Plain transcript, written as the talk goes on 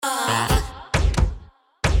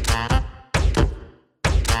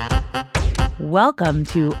Welcome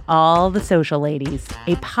to All the Social Ladies,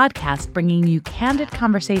 a podcast bringing you candid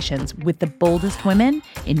conversations with the boldest women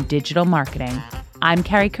in digital marketing. I'm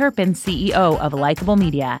Carrie Kerpen, CEO of Likeable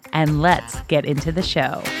Media, and let's get into the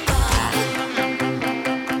show.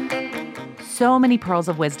 So many pearls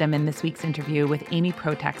of wisdom in this week's interview with Amy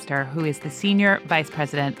Protexter, who is the Senior Vice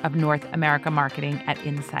President of North America Marketing at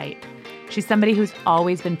Insight. She's somebody who's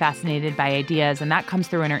always been fascinated by ideas, and that comes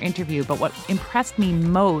through in her interview. But what impressed me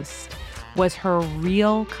most was her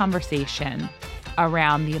real conversation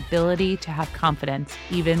around the ability to have confidence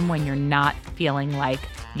even when you're not feeling like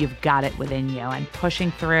you've got it within you, and pushing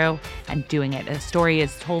through and doing it. A story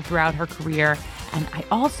is told throughout her career, and I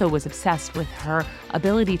also was obsessed with her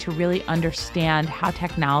ability to really understand how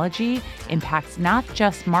technology impacts not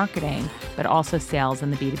just marketing, but also sales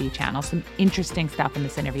in the B2B channel. Some interesting stuff in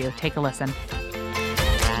this interview. Take a listen.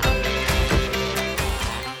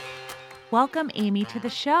 Welcome, Amy, to the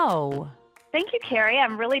show. Thank you, Carrie.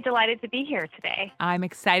 I'm really delighted to be here today. I'm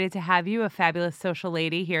excited to have you, a fabulous social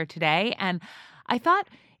lady, here today. And I thought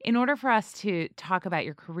in order for us to talk about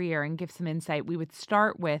your career and give some insight, we would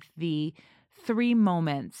start with the 3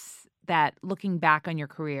 moments that, looking back on your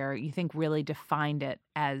career, you think really defined it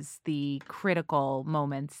as the critical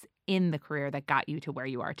moments in the career that got you to where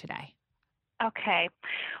you are today. Okay.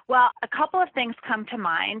 Well, a couple of things come to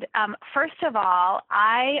mind. First of all,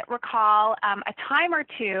 I recall a time or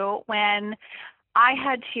two when I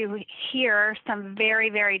had to hear some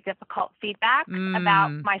very, very difficult feedback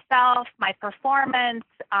about myself, my performance,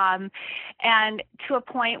 and to a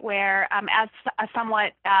point where, as a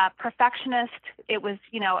somewhat perfectionist, it was,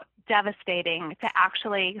 devastating to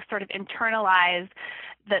actually sort of internalize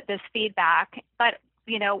this feedback. But,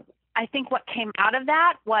 I think what came out of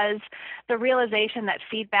that was the realization that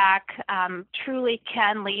feedback truly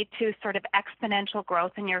can lead to sort of exponential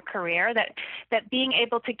growth in your career, that being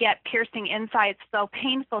able to get piercing insights, though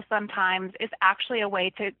painful sometimes, is actually a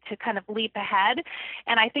way to kind of leap ahead.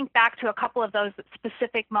 And I think back to a couple of those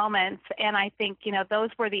specific moments, and I think,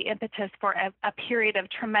 those were the impetus for a period of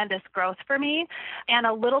tremendous growth for me, and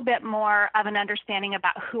a little bit more of an understanding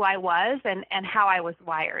about who I was and how I was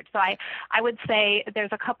wired. So I would say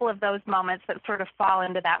there's a couple of those moments that sort of fall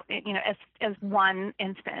into that, as one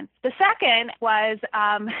instance. The second was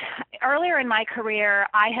earlier in my career,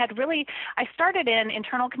 I started in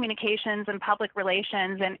internal communications and public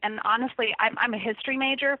relations, and honestly, I'm a history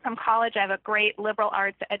major from college. I have a great liberal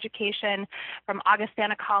arts education from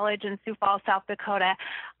Augustana College in Sioux Falls, South Dakota.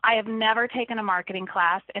 I have never taken a marketing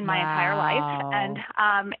class in my entire life,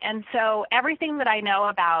 and so everything that I know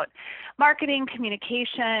about marketing,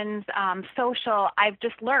 communications, social, I've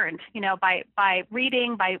just learned, by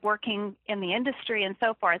reading, by working in the industry, and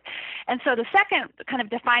so forth. And so the second kind of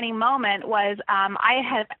defining moment was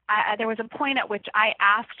there was a point at which I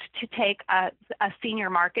asked to take a senior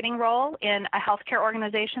marketing role in a healthcare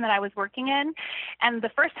organization that I was working in, and the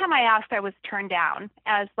first time I asked, I was turned down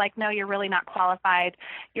as like, no, you're really not qualified.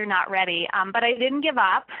 You're not ready. But I didn't give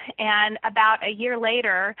up. And about a year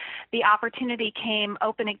later, the opportunity came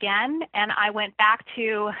open again. And I went back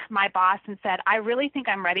to my boss and said, I really think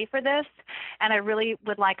I'm ready for this. And I really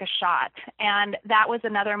would like a shot. And that was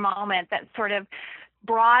another moment that sort of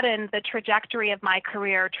broadened the trajectory of my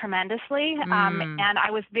career tremendously. And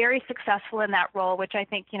I was very successful in that role, which I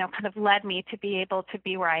think, kind of led me to be able to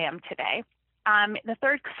be where I am today. The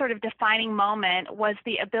third sort of defining moment was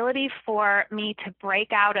the ability for me to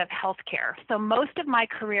break out of healthcare. So most of my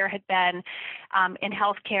career had been in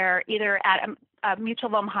healthcare, either at a mutual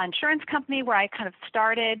of Omaha insurance company where I kind of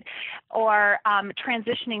started, or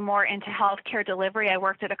transitioning more into healthcare delivery. I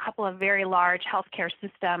worked at a couple of very large healthcare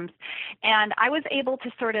systems, and I was able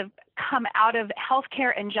to sort of come out of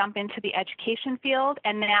healthcare and jump into the education field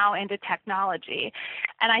and now into technology.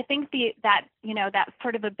 And I think that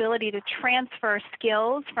sort of ability to transfer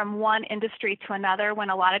skills from one industry to another, when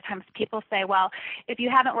a lot of times people say, well, if you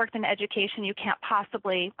haven't worked in education, you can't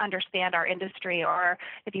possibly understand our industry, or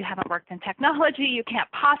if you haven't worked in technology, you can't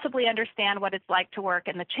possibly understand what it's like to work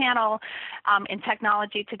in the channel in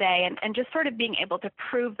technology today, and just sort of being able to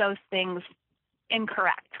prove those things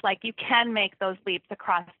incorrect. Like, you can make those leaps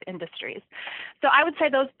across industries. So I would say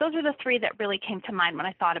those are the 3 that really came to mind when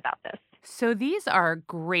I thought about this. So these are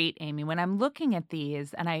great, Amy. When I'm looking at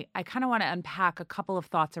these, and I kind of want to unpack a couple of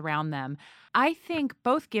thoughts around them, I think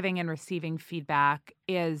both giving and receiving feedback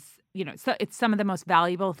is, so it's some of the most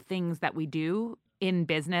valuable things that we do in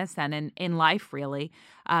business and in life, really.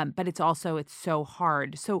 But it's so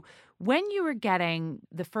hard. So when you were getting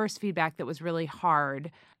the first feedback that was really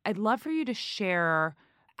hard, I'd love for you to share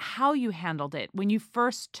how you handled it. When you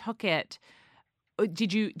first took it,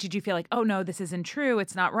 did you feel like, oh no, this isn't true,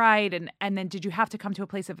 it's not right, and then did you have to come to a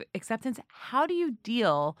place of acceptance? How do you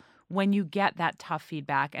deal when you get that tough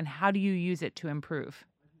feedback, and how do you use it to improve?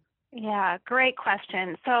 Yeah, great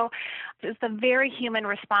question. So it's a very human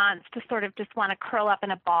response to sort of just want to curl up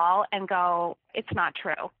in a ball and go, it's not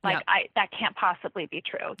true. Like Yep. that can't possibly be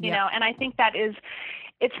true, Yep. and I think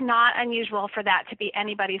it's not unusual for that to be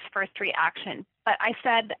anybody's first reaction. But I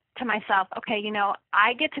said to myself, okay,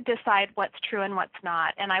 I get to decide what's true and what's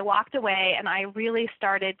not. And I walked away and I really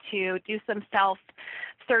started to do some self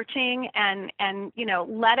searching and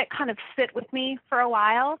let it kind of sit with me for a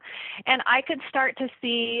while, and I could start to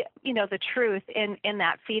see the truth in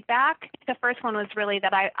that feedback. The first one was really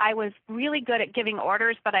that I was really good at giving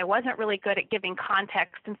orders, but I wasn't really good at giving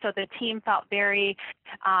context, and so the team felt very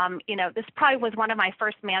this probably was one of my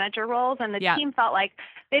first manager roles, and the Yeah. team felt like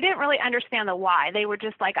they didn't really understand the why. They were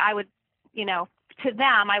just like, I would to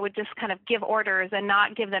them, I would just kind of give orders and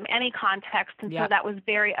not give them any context. And so Yep. that was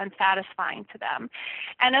very unsatisfying to them.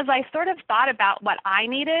 And as I sort of thought about what I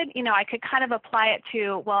needed, I could kind of apply it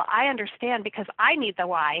to, well, I understand because I need the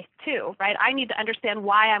why too, right? I need to understand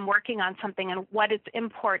why I'm working on something and what its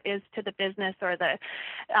import is to the business or the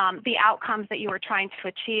outcomes that you were trying to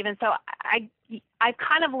achieve. And so I've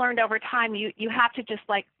kind of learned over time, you have to just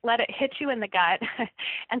like let it hit you in the gut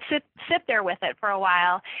and sit there with it for a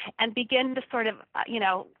while and begin to sort of,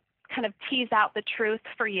 kind of tease out the truth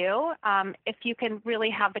for you, if you can really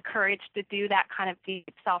have the courage to do that kind of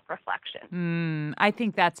deep self-reflection. I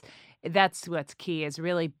think that's what's key is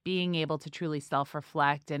really being able to truly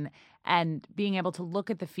self-reflect and being able to look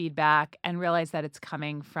at the feedback and realize that it's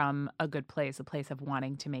coming from a good place, a place of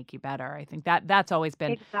wanting to make you better. I think that's always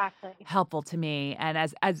been Exactly. helpful to me. And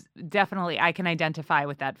as definitely I can identify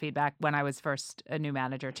with that feedback when I was first a new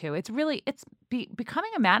manager too. It's really,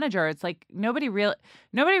 becoming a manager. It's like nobody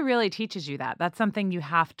really teaches you that. That's something you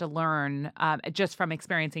have to learn just from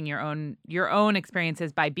experiencing your own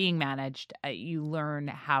experiences by being managed. You learn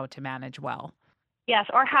how to manage well. Yes,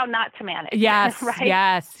 or how not to manage. Yes, right?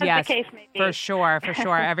 yes, As yes. the case may be. For sure, for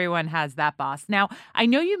sure. Everyone has that boss. Now, I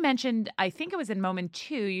know you mentioned, I think it was in moment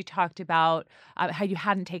 2, you talked about how you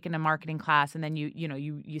hadn't taken a marketing class, and then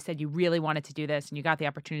you said you really wanted to do this, and you got the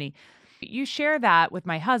opportunity. You share that with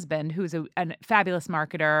my husband, who's a fabulous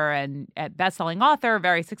marketer and a best-selling author,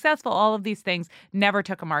 very successful, all of these things, never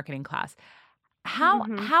took a marketing class.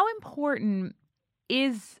 How important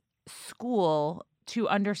is school to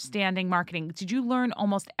understanding marketing? Did you learn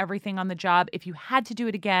almost everything on the job? If you had to do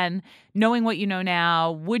it again, knowing what you know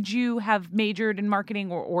now, would you have majored in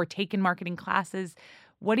marketing or taken marketing classes?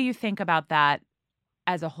 What do you think about that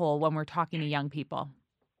as a whole when we're talking to young people?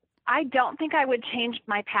 I don't think I would change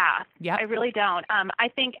my path. Yep. I really don't. I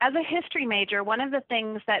think as a history major, one of the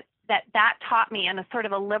things that taught me in a sort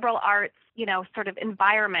of a liberal arts, sort of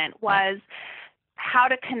environment was how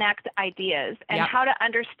to connect ideas and Yep. how to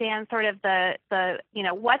understand sort of the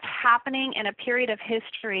what's happening in a period of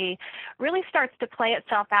history really starts to play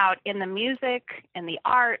itself out in the music, in the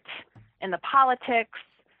art, in the politics,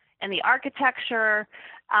 in the architecture.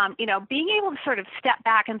 Being able to sort of step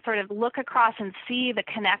back and sort of look across and see the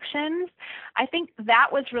connections, I think that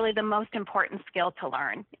was really the most important skill to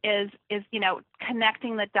learn is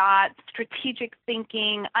connecting the dots, strategic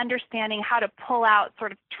thinking, understanding how to pull out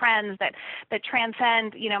sort of trends that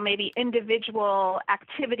transcend, maybe individual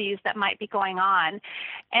activities that might be going on.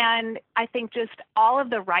 And I think just all of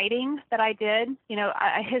the writing that I did,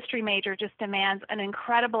 a history major just demands an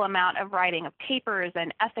incredible amount of writing of papers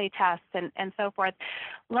and essay tests and so forth.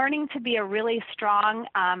 Learning to be a really strong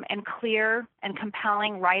and clear and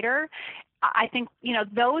compelling writer, I think,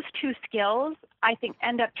 those 2 skills, I think,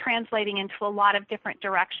 end up translating into a lot of different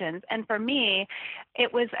directions. And for me,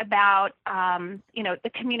 it was about, the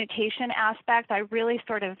communication aspect. I really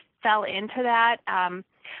sort of fell into that.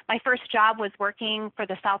 My first job was working for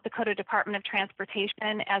the South Dakota Department of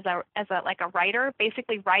Transportation as a writer,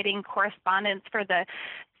 basically writing correspondence for the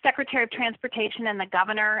Secretary of Transportation and the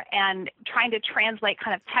governor and trying to translate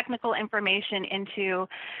kind of technical information into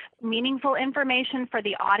meaningful information for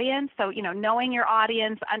the audience. So, knowing your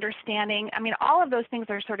audience, understanding, all of those things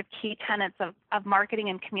are sort of key tenets of marketing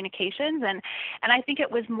and communications. And I think it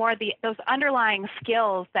was more those underlying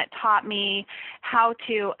skills that taught me how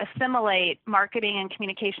to assimilate marketing and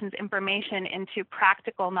communications information into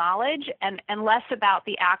practical knowledge and less about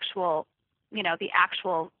the actual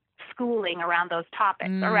schooling around those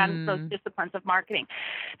topics, around those disciplines of marketing.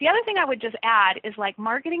 The other thing I would just add is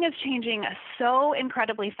marketing is changing so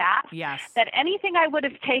incredibly fast Yes. that anything I would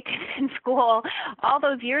have taken in school all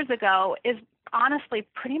those years ago is honestly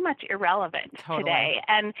pretty much irrelevant Totally. today.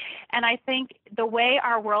 And I think the way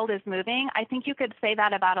our world is moving, I think you could say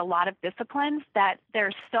that about a lot of disciplines, that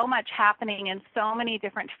there's so much happening in so many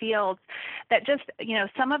different fields that just,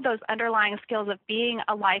 some of those underlying skills of being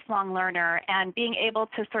a lifelong learner and being able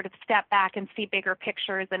to sort of step back and see bigger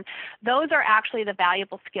pictures, and those are actually the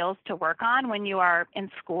valuable skills to work on when you are in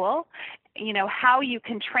school. How you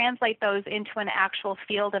can translate those into an actual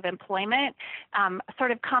field of employment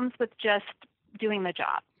sort of comes with just doing the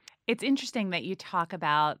job. It's interesting that you talk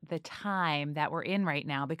about the time that we're in right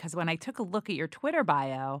now, because when I took a look at your Twitter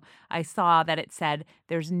bio, I saw that it said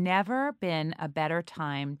there's never been a better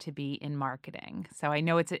time to be in marketing. So I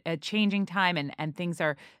know it's a changing time, and things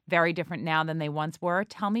are very different now than they once were.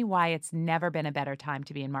 Tell me why it's never been a better time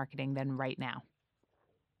to be in marketing than right now.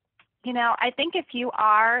 I think if you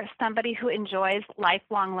are somebody who enjoys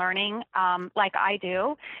lifelong learning, like I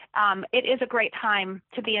do, it is a great time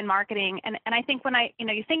to be in marketing. And I think when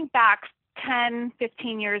you think back 10,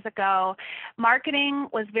 15 years ago, marketing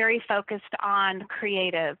was very focused on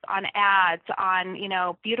creative, on ads, on,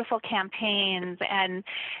 beautiful campaigns and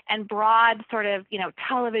broad sort of,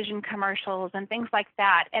 television commercials and things like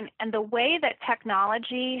that. And the way that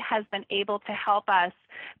technology has been able to help us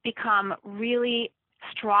become really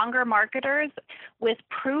stronger marketers with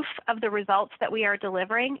proof of the results that we are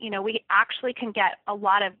delivering. We actually can get a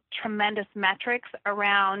lot of tremendous metrics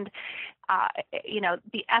around,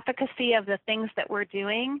 the efficacy of the things that we're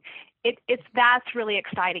doing. That's really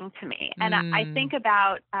exciting to me. And I think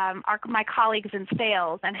about my colleagues in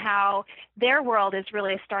sales and how their world is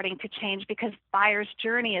really starting to change because buyer's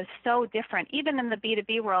journey is so different. Even in the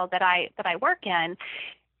B2B world that I work in,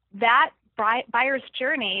 that buyer's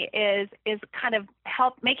journey is kind of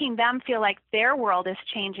making them feel like their world is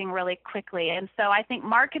changing really quickly. And so I think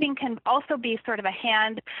marketing can also be sort of a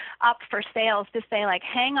hand up for sales to say, like,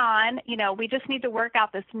 hang on, we just need to work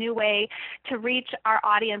out this new way to reach our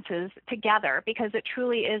audiences together, because it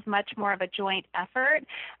truly is much more of a joint effort.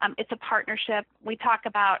 It's a partnership. We talk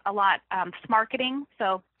about a lot smarketing,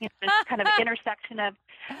 so this kind of intersection of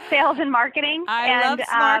sales and marketing. I love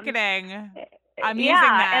smarketing. I'm using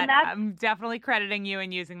that. And I'm definitely crediting you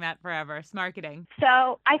and using that forever. Smarketing.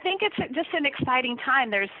 So I think it's just an exciting time.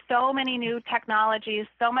 There's so many new technologies,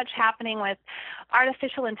 so much happening with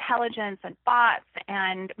artificial intelligence and bots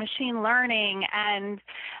and machine learning and,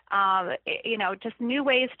 just new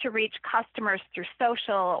ways to reach customers through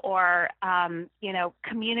social or,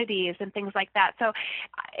 communities and things like that. So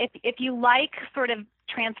if you like sort of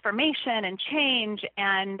transformation and change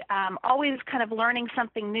and always kind of learning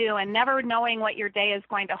something new and never knowing what your day is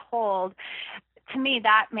going to hold, to me,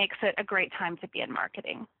 that makes it a great time to be in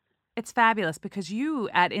marketing. It's fabulous because you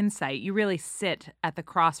at Insight, you really sit at the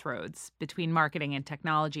crossroads between marketing and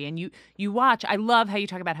technology. And you watch, I love how you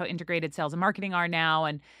talk about how integrated sales and marketing are now.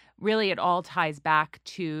 And really it all ties back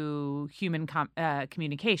to human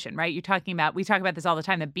communication, right? We talk about this all the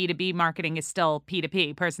time, that B2B marketing is still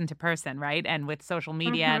P2P, person to person, right? And with social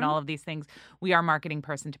media and all of these things, we are marketing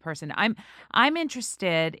person to person. I'm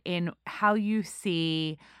interested in how you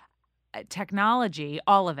see technology,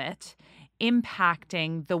 all of it,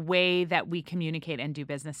 impacting the way that we communicate and do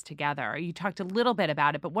business together. You talked a little bit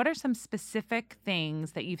about it, but what are some specific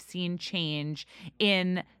things that you've seen change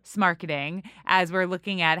in smarketing as we're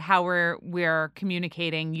looking at how we're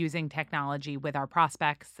communicating using technology with our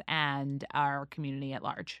prospects and our community at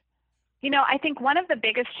large? I think one of the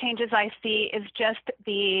biggest changes I see is just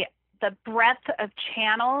the breadth of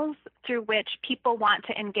channels through which people want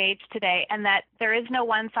to engage today, and that there is no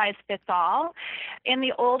one size fits all. In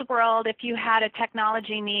the old world, if you had a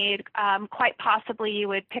technology need, quite possibly you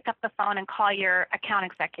would pick up the phone and call your account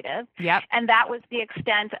executive. Yep. And that was the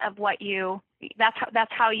extent of what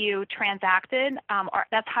that's how you transacted, or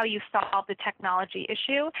that's how you solved the technology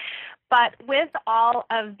issue. But with all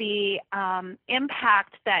of the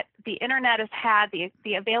impact that the internet has had,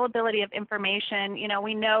 the availability of information,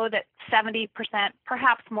 we know that 70%,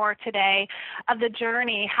 perhaps more today, of the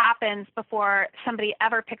journey happens before somebody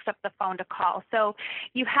ever picks up the phone to call. So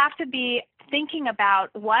you have to be thinking about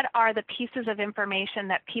what are the pieces of information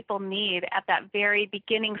that people need at that very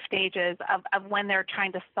beginning stages of when they're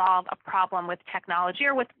trying to solve a problem with technology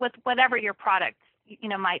or with whatever your product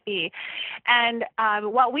might be. And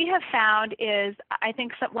what we have found is, I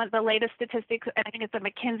think one of the latest statistics, and I think it's a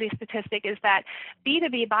McKinsey statistic, is that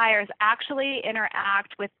B2B buyers actually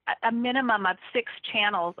interact with a minimum of 6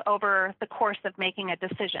 channels over the course of making a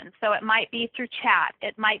decision. So it might be through chat,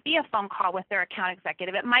 it might be a phone call with their account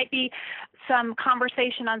executive, it might be some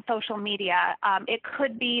conversation on social media. It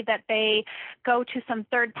could be that they go to some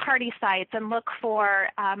third-party sites and look for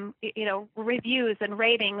reviews and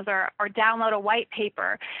ratings, or download a white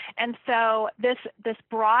paper. And so this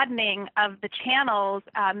broadening of the channels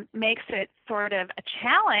makes it sort of a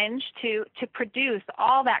challenge to produce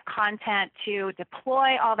all that content, to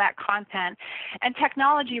deploy all that content. And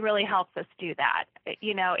technology really helps us do that.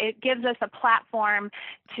 It gives us a platform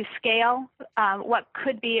to scale what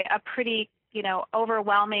could be a pretty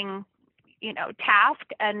overwhelming task.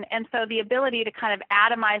 And so the ability to kind of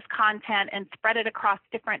atomize content and spread it across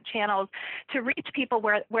different channels to reach people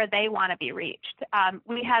where they want to be reached.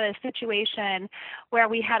 We had a situation where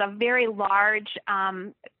we had a very large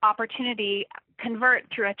opportunity convert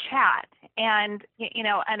through a chat. And,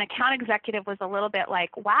 an account executive was a little bit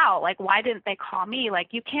like, wow, like, why didn't they call me? Like,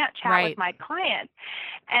 you can't chat with my client.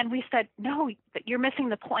 And we said, no, you're missing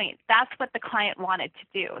the point. That's what the client wanted to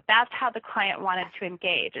do. That's how the client wanted to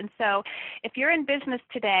engage. And so if you're in business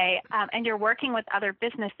today and you're working with other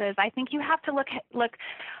businesses, I think you have to look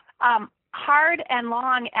hard and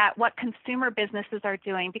long at what consumer businesses are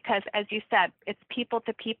doing, because as you said, it's people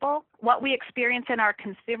to people. What we experience in our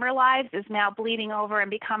consumer lives is now bleeding over and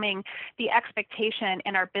becoming the expectation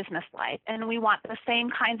in our business life. And we want the same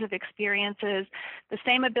kinds of experiences, the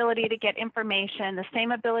same ability to get information, the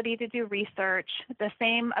same ability to do research, the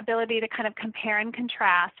same ability to kind of compare and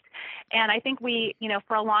contrast. And I think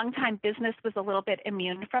for a long time, business was a little bit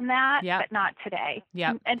immune from that, but not today.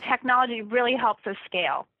 Yep. And technology really helps us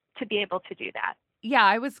scale to be able to do that. Yeah,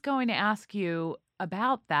 I was going to ask you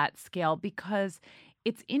about that scale, because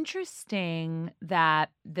it's interesting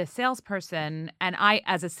that the salesperson, and I,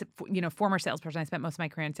 as a former salesperson, I spent most of my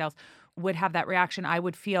career in sales, would have that reaction. I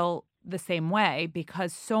would feel the same way,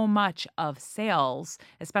 because so much of sales,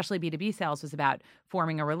 especially B2B sales, was about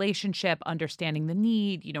forming a relationship, understanding the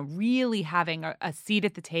need, really having a seat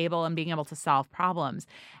at the table and being able to solve problems.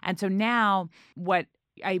 And so now what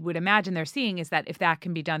I would imagine they're seeing is that if that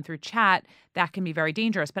can be done through chat, that can be very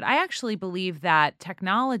dangerous. But I actually believe that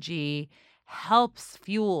technology helps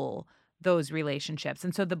fuel those relationships.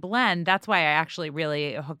 And so the blend, that's why I actually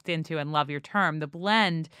really hooked into and love your term, the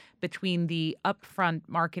blend between the upfront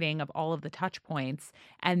marketing of all of the touch points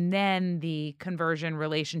and then the conversion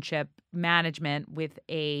relationship management with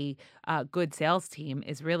a good sales team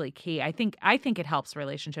is really key. I think it helps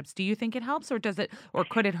relationships. Do you think it helps, or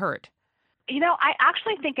could it hurt? I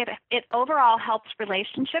actually think it overall helps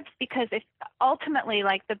relationships, because if ultimately,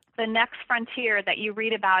 like, the next frontier that you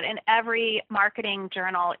read about in every marketing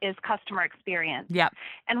journal is customer experience. Yep.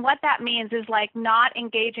 And what that means is, like, not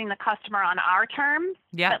engaging the customer on our terms,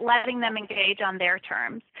 but letting them engage on their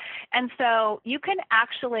terms. And so you can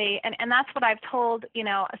actually, and that's what I've told,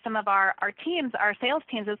 some of our teams, our sales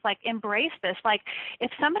teams, is like, embrace this. Like,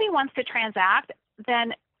 if somebody wants to transact,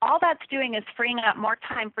 then all that's doing is freeing up more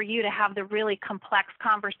time for you to have the really complex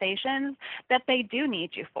conversations that they do need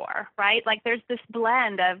you for, right? Like, there's this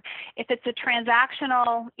blend of, if it's a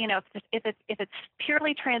transactional, if it's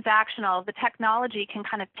purely transactional, the technology can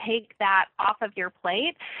kind of take that off of your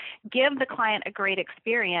plate, give the client a great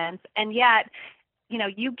experience, and yet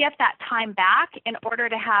you get that time back in order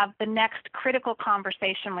to have the next critical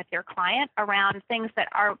conversation with your client around things that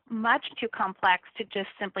are much too complex to just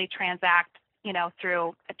simply transact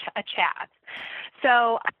through a chat.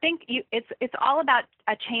 So I think it's all about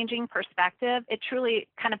a changing perspective. It truly,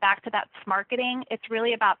 kind of back to that smarketing, it's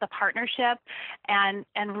really about the partnership and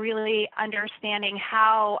really understanding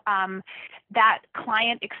how that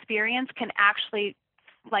client experience can actually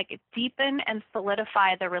deepen and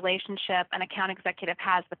solidify the relationship an account executive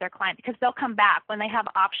has with their client, because they'll come back when they have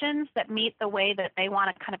options that meet the way that they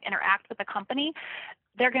want to kind of interact with the company.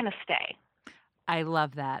 They're going to stay. I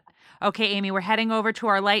love that. Okay, Amy, we're heading over to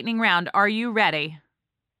our lightning round. Are you ready?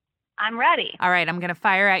 I'm ready. All right, I'm going to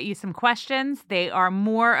fire at you some questions. They are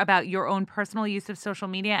more about your own personal use of social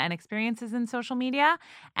media and experiences in social media,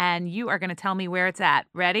 and you are going to tell me where it's at.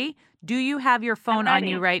 Ready? Do you have your phone on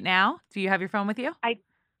you right now? Do you have your phone with you?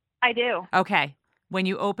 I do. Okay. When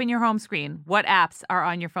you open your home screen, what apps are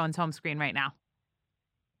on your phone's home screen right now?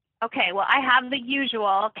 Okay, well, I have the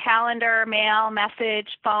usual: calendar, mail, message,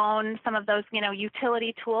 phone, some of those,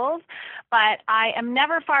 utility tools. But I am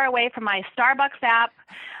never far away from my Starbucks app,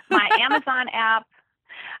 my Amazon app,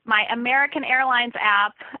 my American Airlines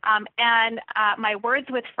app, and my Words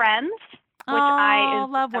with Friends. which I Oh, is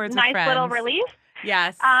love a Words with nice little Friends. release.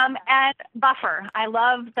 Yes. And Buffer. I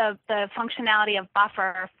love the functionality of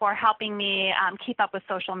Buffer for helping me keep up with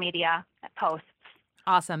social media posts.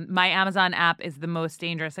 Awesome. My Amazon app is the most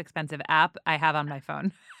dangerous, expensive app I have on my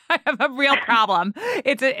phone. I have a real problem.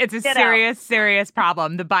 It's a Ditto. serious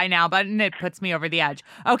problem. The buy now button, it puts me over the edge.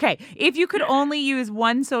 Okay. If you could only use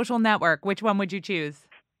one social network, which one would you choose?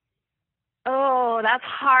 Oh, that's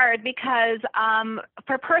hard because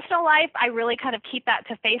for personal life, I really kind of keep that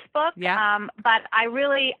to Facebook. Yeah. But I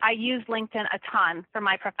use LinkedIn a ton for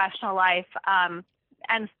my professional life.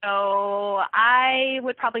 And so I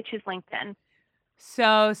would probably choose LinkedIn.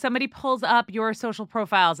 So somebody pulls up your social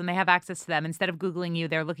profiles and they have access to them. Instead of Googling you,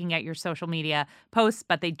 they're looking at your social media posts,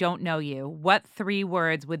 but they don't know you. What 3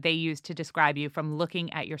 words would they use to describe you from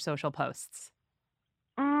looking at your social posts?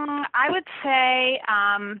 I would say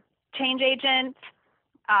change agent,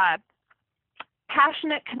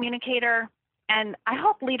 passionate communicator, and I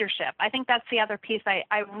hope leadership. I think that's the other piece I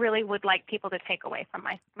really would like people to take away from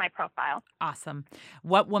my profile. Awesome.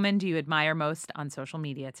 What woman do you admire most on social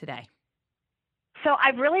media today? So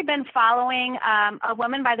I've really been following a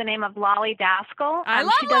woman by the name of Lolly Daskell. I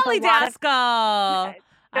love she does Lolly a lot Daskell.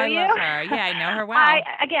 Do I you? love her. Yeah, I know her well.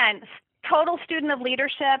 Again, total student of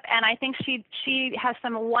leadership, and I think she has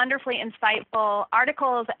some wonderfully insightful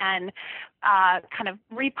articles and kind of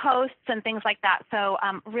reposts and things like that. So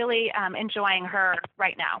really enjoying her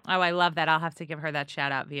right now. Oh, I love that. I'll have to give her that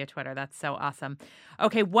shout out via Twitter. That's so awesome.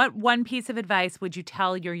 Okay, what one piece of advice would you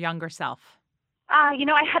tell your younger self?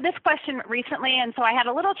 I had this question recently, and so I had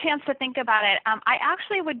a little chance to think about it. I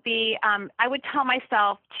actually I would tell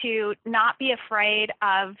myself to not be afraid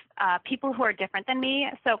of people who are different than me,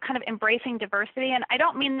 so kind of embracing diversity. And I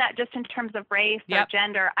don't mean that just in terms of race or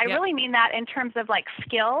gender. I really mean that in terms of like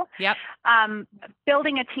skill,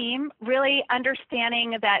 building a team, really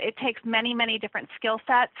understanding that it takes many, many different skill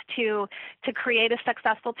sets to create a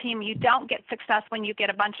successful team. You don't get success when you get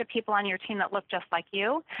a bunch of people on your team that look just like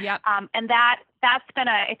you. And that's been,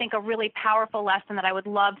 I think, a really powerful lesson that I would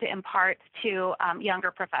love to impart to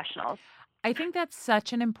younger professionals. I think that's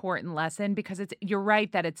such an important lesson because you're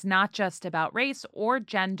right that it's not just about race or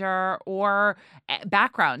gender or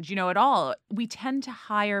background, at all. We tend to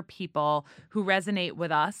hire people who resonate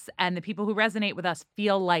with us, and the people who resonate with us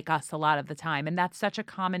feel like us a lot of the time. And that's such a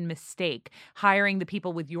common mistake, hiring the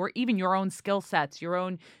people with even your own skill sets, your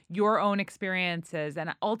own experiences.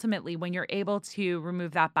 And ultimately, when you're able to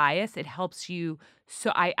remove that bias, it helps you.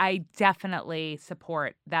 So I definitely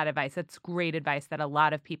support that advice. That's great advice that a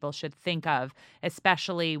lot of people should think of,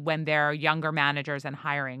 especially when they're younger managers and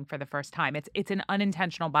hiring for the first time. It's an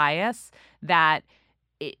unintentional bias that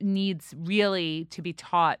it needs really to be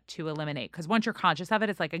taught to eliminate. Because once you're conscious of it,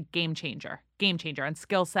 it's like a game changer on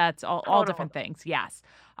skill sets, all different things. Yes,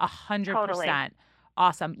 100%. Totally.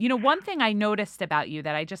 Awesome. One thing I noticed about you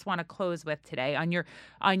that I just want to close with today on your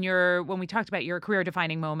when we talked about your career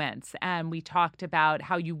defining moments, and we talked about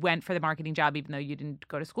how you went for the marketing job even though you didn't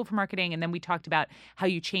go to school for marketing, and then we talked about how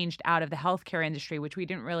you changed out of the healthcare industry, which we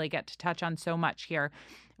didn't really get to touch on so much here.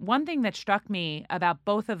 One thing that struck me about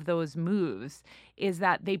both of those moves is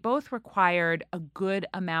that they both required a good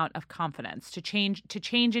amount of confidence. To change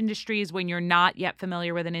industries when you're not yet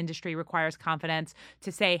familiar with an industry requires confidence.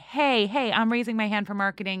 To say, hey, I'm raising my hand for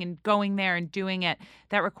marketing and going there and doing it,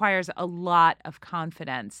 that requires a lot of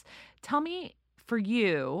confidence. Tell me, for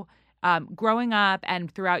you, growing up and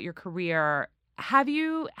throughout your career, have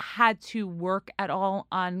you had to work at all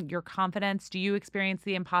on your confidence? Do you experience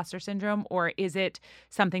the imposter syndrome, or is it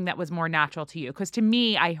something that was more natural to you? Because to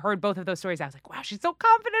me, I heard both of those stories. I was like, wow, she's so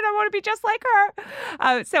confident. I want to be just like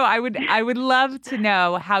her. So I would love to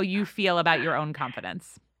know how you feel about your own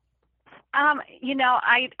confidence.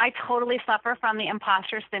 I totally suffer from the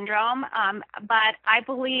imposter syndrome, but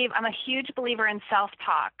I'm a huge believer in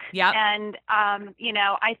self-talk. Yep. And,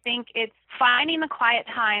 I think it's finding the quiet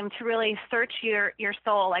time to really search your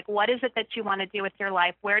soul. Like, what is it that you want to do with your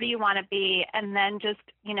life? Where do you want to be? And then just,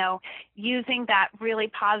 using that really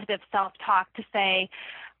positive self-talk to say,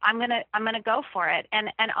 I'm gonna go for it. And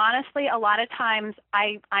honestly, a lot of times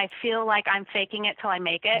I feel like I'm faking it till I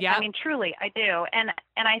make it. Yep. I mean, truly, I do. And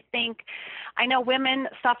I know women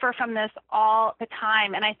suffer from this all the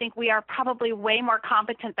time, and I think we are probably way more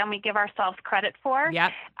competent than we give ourselves credit for.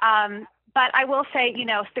 Yep. But I will say,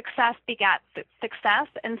 success begets success.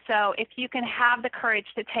 And so if you can have the courage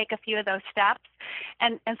to take a few of those steps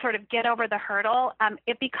and sort of get over the hurdle,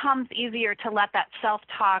 it becomes easier to let that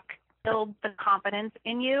self-talk build the confidence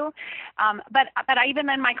in you. But I, even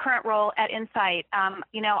in my current role at Insight,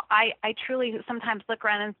 I truly sometimes look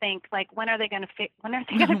around and think, like, when are they going to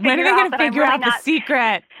figure out the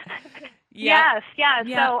secret? Yes. Yeah.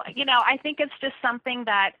 So, I think it's just something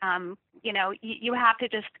that, you have to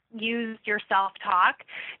just use your self-talk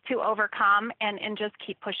to overcome and just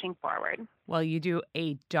keep pushing forward. Well, you do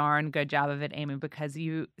a darn good job of it, Amy, because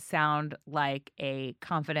you sound like a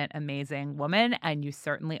confident, amazing woman, and you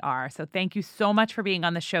certainly are. So thank you so much for being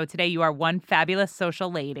on the show today. You are one fabulous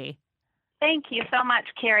social lady. Thank you so much,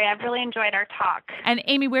 Carrie. I've really enjoyed our talk. And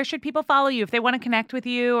Amy, where should people follow you if they want to connect with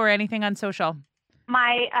you or anything on social?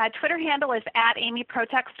 My Twitter handle is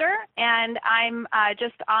 @AmyProtexter, and I'm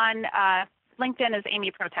just on LinkedIn as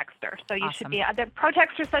Amy Protexter. So you should be, the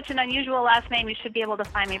Protexter is such an unusual last name, you should be able to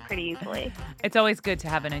find me pretty easily. It's always good to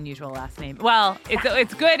have an unusual last name. Well,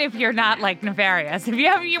 it's good if you're not like nefarious. If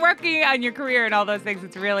you're working on your career and all those things,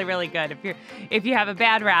 it's really, really good. If you have a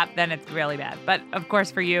bad rap, then it's really bad. But of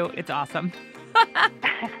course, for you, it's awesome.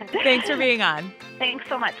 Thanks for being on. Thanks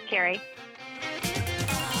so much, Carrie.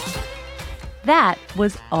 That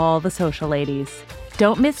was all the social ladies.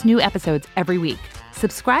 Don't miss new episodes every week.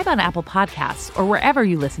 Subscribe on Apple Podcasts or wherever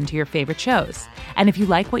you listen to your favorite shows. And if you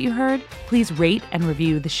like what you heard, please rate and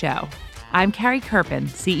review the show. I'm Carrie Kerpen,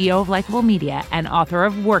 CEO of Likeable Media and author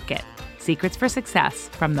of Work It, Secrets for Success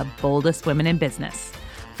from the Boldest Women in Business.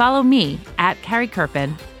 Follow me @Carrie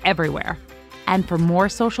Kerpen everywhere. And for more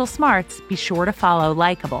social smarts, be sure to follow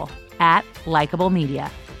Likeable @Likeable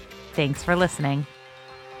Media. Thanks for listening.